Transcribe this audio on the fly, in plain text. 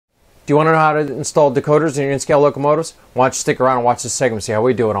you want to know how to install decoders in your in-scale locomotives? Why don't you stick around and watch this segment, see how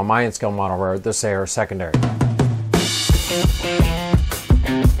we do it on my in-scale model railroad, this air secondary.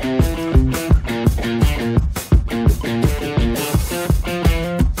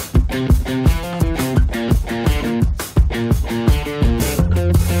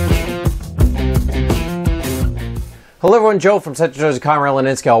 Hello everyone, Joe from Central Jersey Conrail and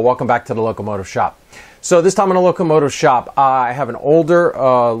in-scale. Welcome back to the Locomotive Shop. So this time in the Locomotive Shop, I have an older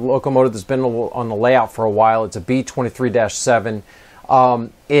locomotive that's been on the layout for a while. It's a B23-7.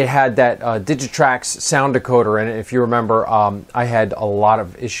 It had that Digitrax sound decoder in it. If you remember, I had a lot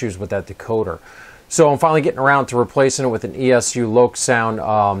of issues with that decoder. So I'm finally getting around to replacing it with an ESU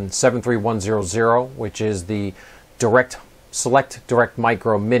Loksound 73100, which is the Select Direct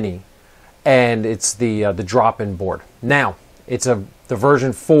Micro Mini. And it's the drop-in board. Now, it's the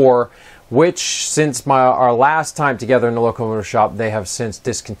version 4, which since our last time together in the Locomotive Shop, they have since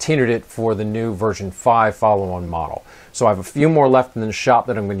discontinued it for the new version 5 follow-on model. So I have a few more left in the shop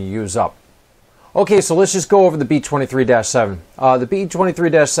that I'm going to use up. Okay, so let's just go over the B23-7. The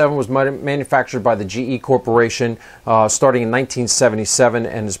B23-7 was manufactured by the GE Corporation starting in 1977,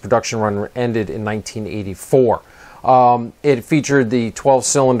 and its production run ended in 1984. It featured the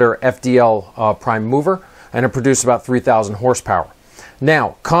 12-cylinder FDL prime mover, and it produced about 3,000 horsepower.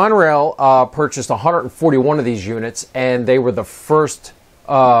 Now, Conrail purchased 141 of these units, and they were the first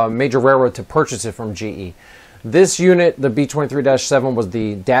major railroad to purchase it from GE. This unit, the B23-7, was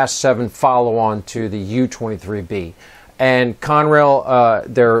the -7 follow-on to the U23B. And Conrail,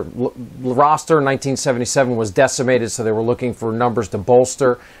 their roster in 1977 was decimated, so they were looking for numbers to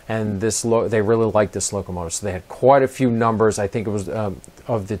bolster, and they really liked this locomotive. So they had quite a few numbers. I think it was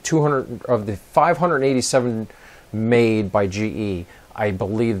of the 587 made by GE. I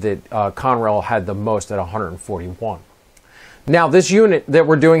believe that Conrail had the most at 141. Now, this unit that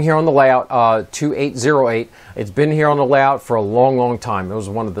we're doing here on the layout, 2808, it's been here on the layout for a long, long time. It was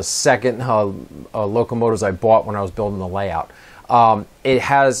one of the second locomotives I bought when I was building the layout. It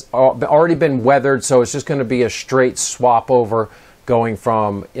has already been weathered, so it's just going to be a straight swap over going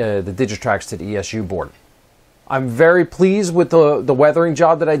from the Digitrax to the ESU board. I'm very pleased with the weathering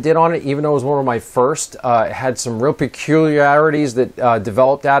job that I did on it, even though it was one of my first. It had some real peculiarities that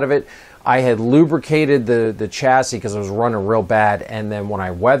developed out of it. I had lubricated the chassis because it was running real bad, and then when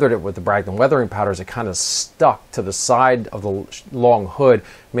I weathered it with the Bragdon weathering powders, it kind of stuck to the side of the long hood,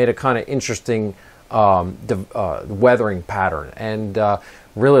 made a kind of interesting weathering pattern, and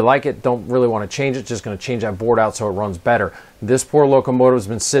really like it. Don't really want to change it, just going to change that board out so it runs better. This poor locomotive has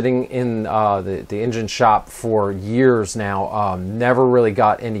been sitting in the engine shop for years now, never really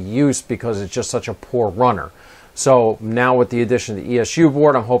got any use because it's just such a poor runner. So now with the addition of the ESU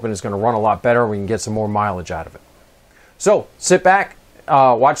board, I'm hoping it's going to run a lot better and we can get some more mileage out of it. So sit back,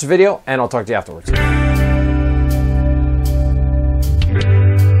 watch the video, and I'll talk to you afterwards.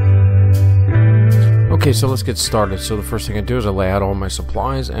 Okay, so let's get started. So the first thing I do is I lay out all my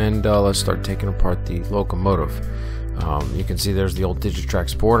supplies, and let's start taking apart the locomotive. You can see there's the old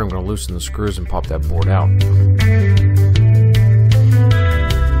Digitrax board. I'm going to loosen the screws and pop that board out.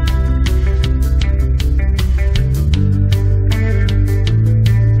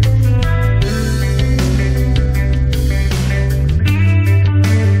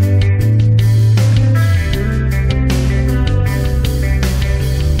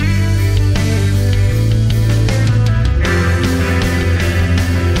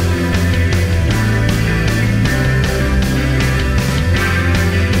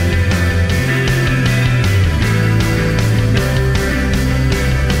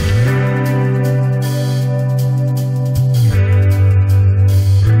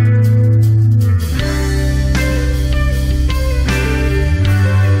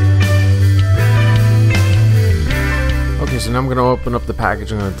 So now I'm going to open up the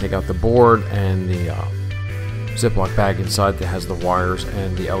package. I'm going to take out the board and the Ziploc bag inside that has the wires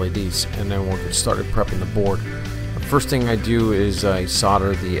and the LEDs, and then we'll get started prepping the board. The first thing I do is I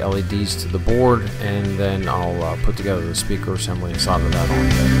solder the LEDs to the board, and then I'll put together the speaker assembly and solder that on.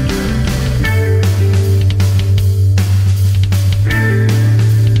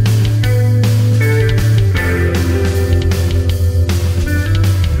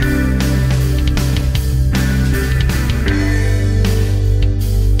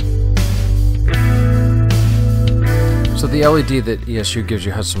 So the LED that ESU gives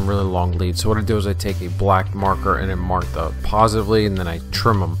you has some really long leads. So what I do is I take a black marker and then mark the positively, and then I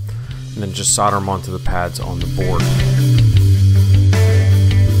trim them, and then just solder them onto the pads on the board.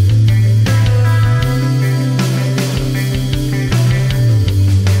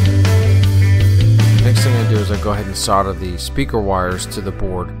 Next thing I do is I go ahead and solder the speaker wires to the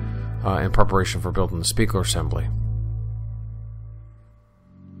board. in preparation for building the speaker assembly.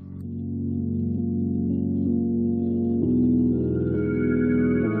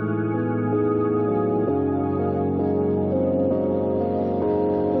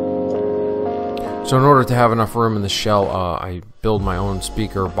 So in order to have enough room in the shell, I build my own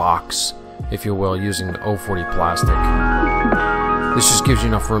speaker box, if you will, using the O40 plastic. This just gives you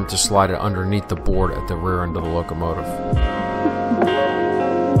enough room to slide it underneath the board at the rear end of the locomotive.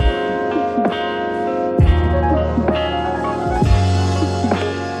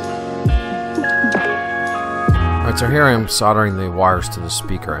 Alright, so here I am soldering the wires to the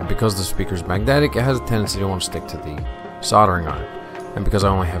speaker, and because the speaker is magnetic, it has a tendency to want to stick to the soldering iron. And because I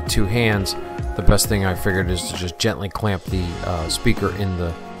only have two hands, the best thing I figured is to just gently clamp the speaker in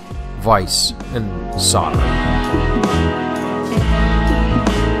the vise and solder.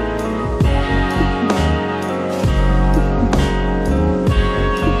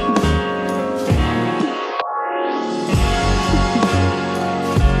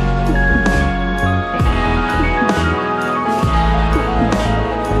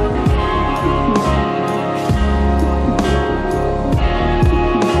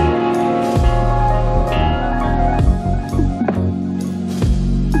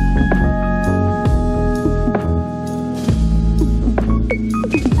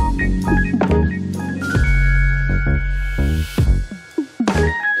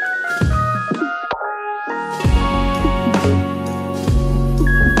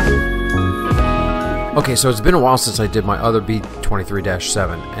 Okay, so it's been a while since I did my other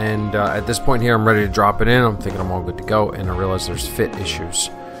B23-7, and at this point here I'm ready to drop it in. I'm thinking I'm all good to go, and I realize there's fit issues.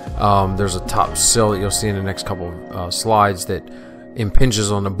 There's a top sill that you'll see in the next couple of slides that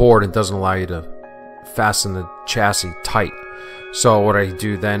impinges on the board and doesn't allow you to fasten the chassis tight. So what I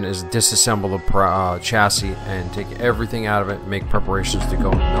do then is disassemble the chassis and take everything out of it and make preparations to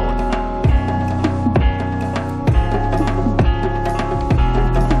go and mill it.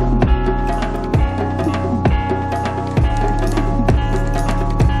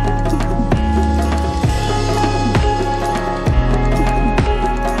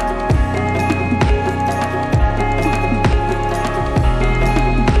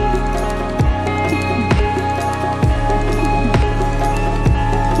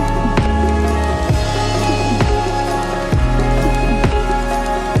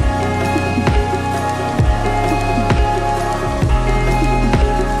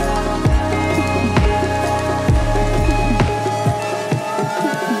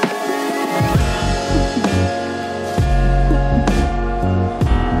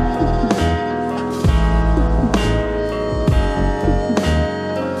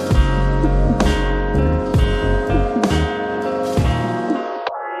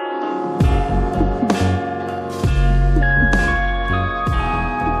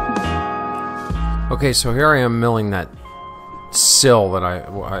 Okay, so here I am milling that sill that I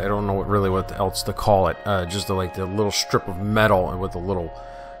don't know what else to call it. Just like the little strip of metal and with a little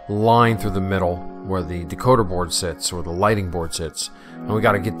line through the middle where the decoder board sits or the lighting board sits, and we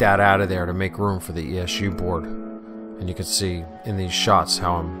got to get that out of there to make room for the ESU board. And you can see in these shots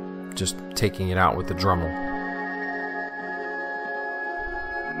how I'm just taking it out with the Dremel.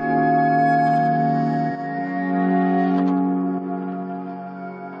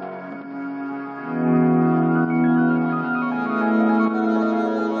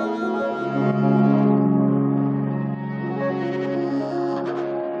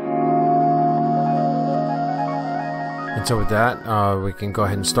 And so with that, we can go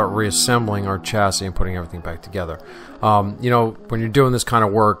ahead and start reassembling our chassis and putting everything back together. You know, when you're doing this kind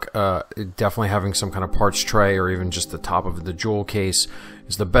of work, definitely having some kind of parts tray or even just the top of the jewel case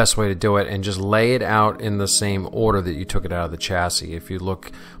is the best way to do it, and just lay it out in the same order that you took it out of the chassis. If you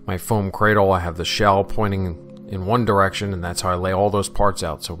look, my foam cradle, I have the shell pointing in one direction, and that's how I lay all those parts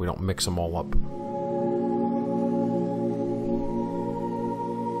out so we don't mix them all up.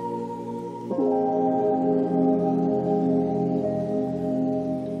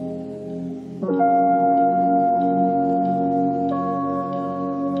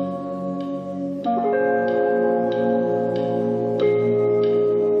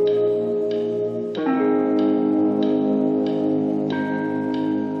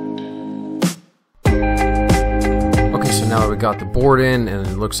 Now that we got the board in and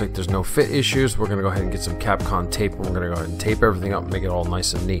it looks like there's no fit issues, we're going to go ahead and get some Capcom tape, and we're going to go ahead and tape everything up and make it all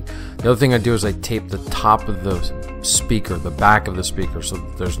nice and neat. The other thing I do is I tape the top of the speaker, the back of the speaker, so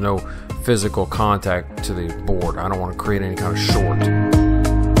that there's no physical contact to the board. I don't want to create any kind of short.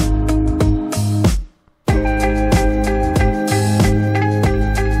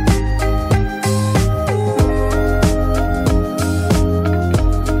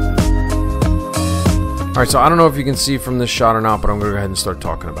 Alright, so I don't know if you can see from this shot or not, but I'm going to go ahead and start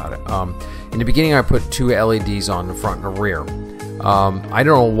talking about it. In the beginning I put two LEDs on the front and the rear. I don't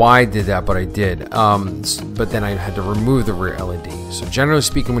know why I did that, but I did. But then I had to remove the rear LED. So generally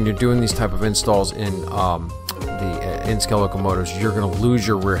speaking, when you're doing these type of installs in the in-scale locomotives, you're going to lose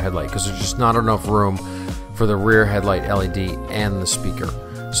your rear headlight because there's just not enough room for the rear headlight LED and the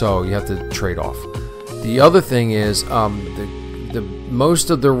speaker. So you have to trade off. The other thing is most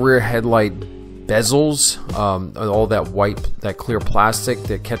of the rear headlight bezels, all that white, that clear plastic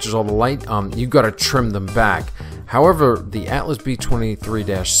that catches all the light, you got to trim them back. However, the Atlas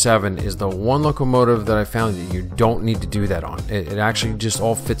B23-7 is the one locomotive that I found that you don't need to do that on. It actually just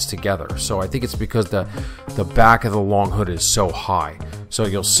all fits together. So I think it's because the back of the long hood is so high. So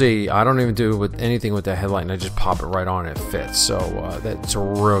you'll see, I don't even do anything with the headlight, and I just pop it right on and it fits. So that's a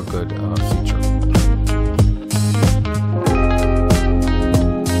real good feature.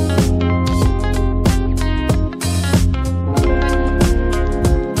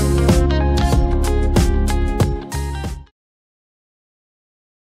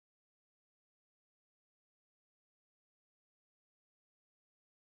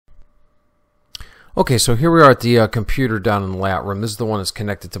 Okay, so here we are at the computer down in the layout room. This is the one that's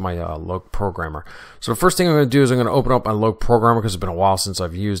connected to my Loc programmer. So the first thing I'm going to do is I'm going to open up my Loc programmer because it's been a while since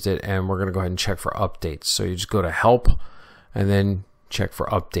I've used it, and we're going to go ahead and check for updates. So you just go to Help and then check for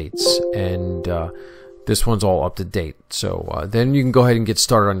updates, and this one's all up to date. So then you can go ahead and get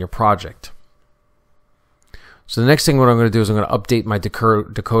started on your project. So the next thing what I'm going to do is I'm going to update my decoder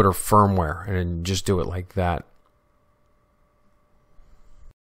firmware, and then just do it like that.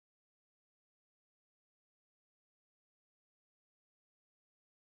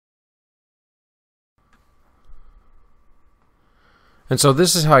 And so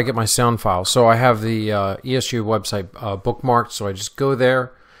this is how I get my sound file. So I have the ESU website bookmarked, so I just go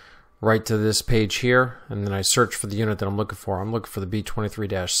there, right to this page here, and then I search for the unit that I'm looking for. I'm looking for the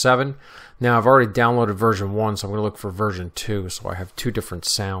B23-7. Now I've already downloaded version 1, so I'm going to look for version 2, so I have two different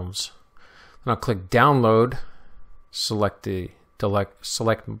sounds. Then I'll click Download, select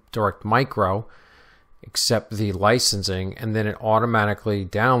Direct Micro, accept the licensing, and then it automatically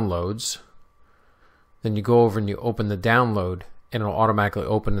downloads. Then you go over and you open the download, and it'll automatically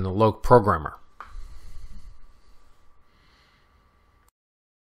open in the Loc programmer.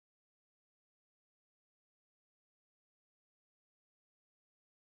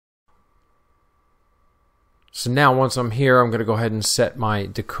 So now once I'm here, I'm going to go ahead and set my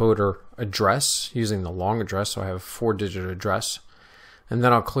decoder address using the long address, so I have a 4-digit address. And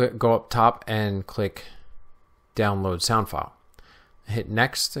then I'll go up top and click Download Sound File. Hit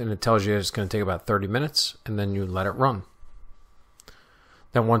Next, and it tells you it's going to take about 30 minutes, and then you let it run.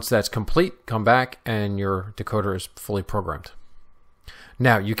 Then once that's complete, come back and your decoder is fully programmed.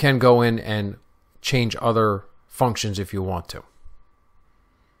 Now you can go in and change other functions if you want to.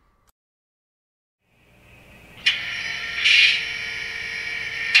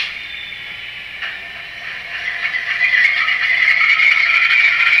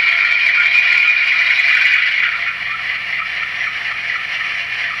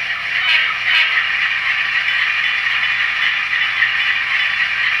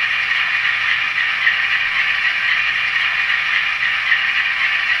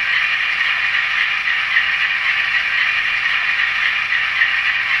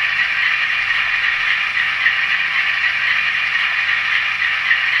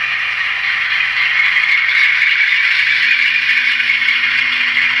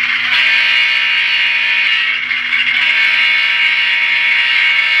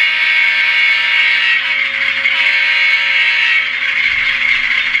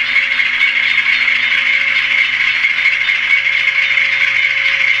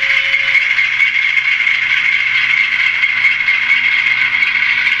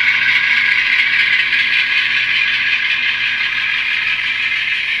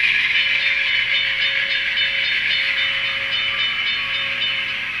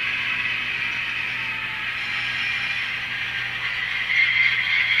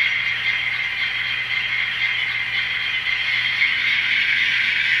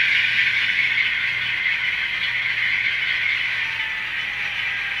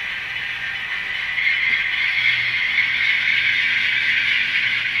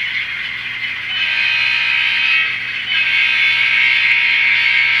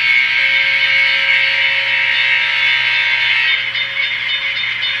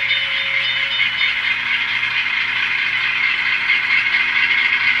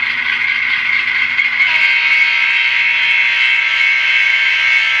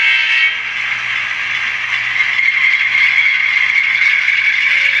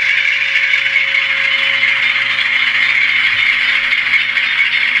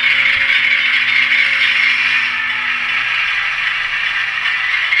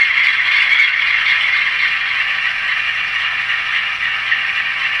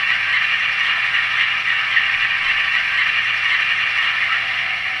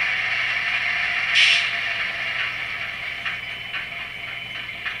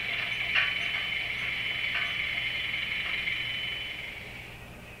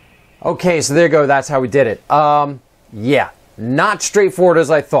 Okay, so there you go. That's how we did it. Yeah, not straightforward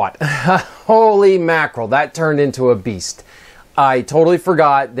as I thought. Holy mackerel, that turned into a beast. I totally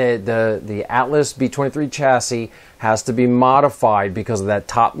forgot that the Atlas B23 chassis has to be modified because of that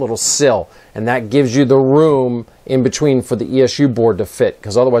top little sill, and that gives you the room in between for the ESU board to fit,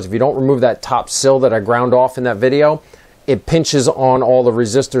 because otherwise if you don't remove that top sill that I ground off in that video, it pinches on all the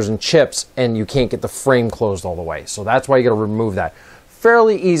resistors and chips and you can't get the frame closed all the way. So that's why you got to remove that.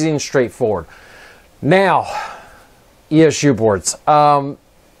 Fairly easy and straightforward. Now, ESU boards.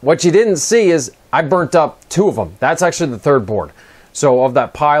 What you didn't see is I burnt up 2 of them. That's actually the 3rd board. So of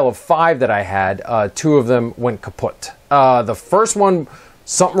that pile of 5 that I had, 2 of them went kaput. The first one,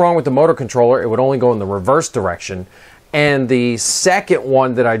 something wrong with the motor controller. It would only go in the reverse direction. And the second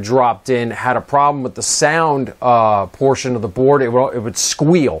one that I dropped in had a problem with the sound portion of the board. It would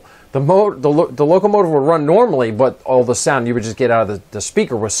squeal. The locomotive would run normally, but all the sound you would just get out of the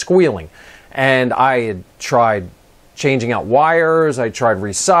speaker was squealing. And I had tried changing out wires, I tried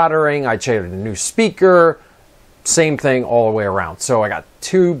resoldering, I tried a new speaker, same thing all the way around. So I got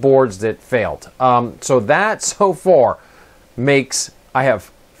 2 boards that failed. So that so far makes, I have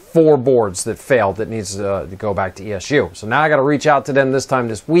 4 boards that failed that needs to go back to ESU. So now I got to reach out to them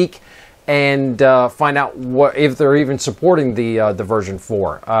this week and find out if they're even supporting the version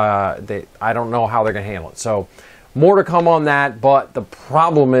 4. I don't know how they're going to handle it. So more to come on that, but the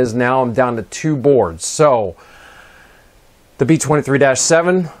problem is now I'm down to 2 boards. So the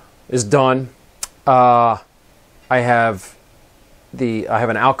B23-7 is done. I have an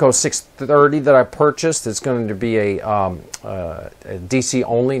Alco 630 that I purchased. It's going to be a DC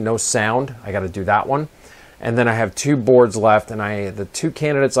only, no sound. I got to do that one. And then I have 2 boards left, and the 2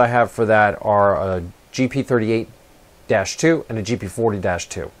 candidates I have for that are a GP38-2 and a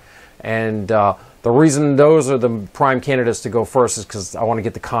GP40-2. And the reason those are the prime candidates to go first is because I want to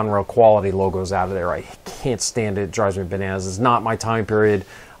get the Conrail quality logos out of there. I can't stand it. It drives me bananas. It's not my time period,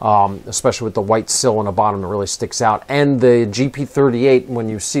 especially with the white sill on the bottom that really sticks out. And the GP38, when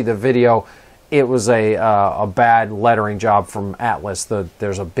you see the video, it was a bad lettering job from Atlas.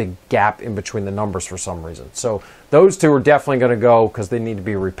 There's a big gap in between the numbers for some reason. So those 2 are definitely going to go because they need to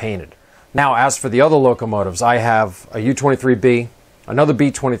be repainted. Now, as for the other locomotives, I have a U23B, another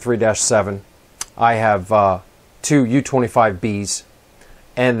B23-7. I have 2 U25Bs,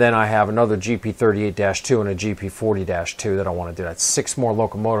 and then I have another GP38-2 and a GP40-2 that I want to do. That's 6 more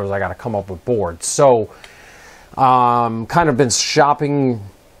locomotives I got to come up with boards. So kind of been shopping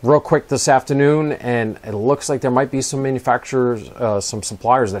real quick this afternoon, and it looks like there might be some manufacturers, some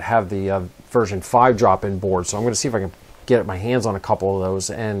suppliers that have the version 5 drop-in board. So I'm going to see if I can get my hands on a couple of those,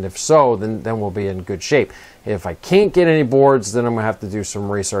 and if so, then we'll be in good shape. If I can't get any boards, then I'm going to have to do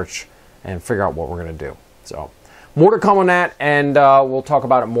some research and figure out what we're going to do. So more to come on that, and we'll talk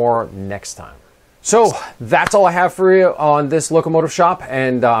about it more next time. So that's all I have for you on this Locomotive Shop,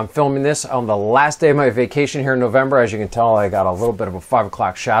 and I'm filming this on the last day of my vacation here in November. As you can tell, I got a little bit of a 5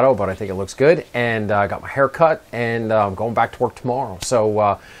 o'clock shadow, but I think it looks good, and I got my hair cut, and I'm going back to work tomorrow.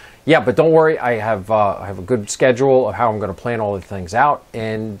 So yeah, but don't worry, I have a good schedule of how I'm going to plan all the things out,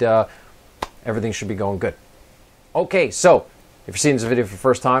 and everything should be going good. Okay, so if you're seeing this video for the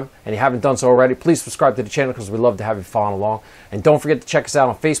first time and you haven't done so already, please subscribe to the channel because we'd love to have you following along. And don't forget to check us out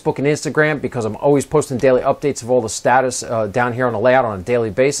on Facebook and Instagram because I'm always posting daily updates of all the status down here on the layout on a daily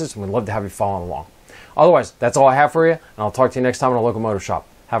basis, and we'd love to have you following along. Otherwise, that's all I have for you, and I'll talk to you next time on the Locomotive Shop.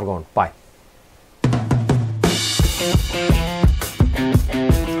 Have a good one. Bye.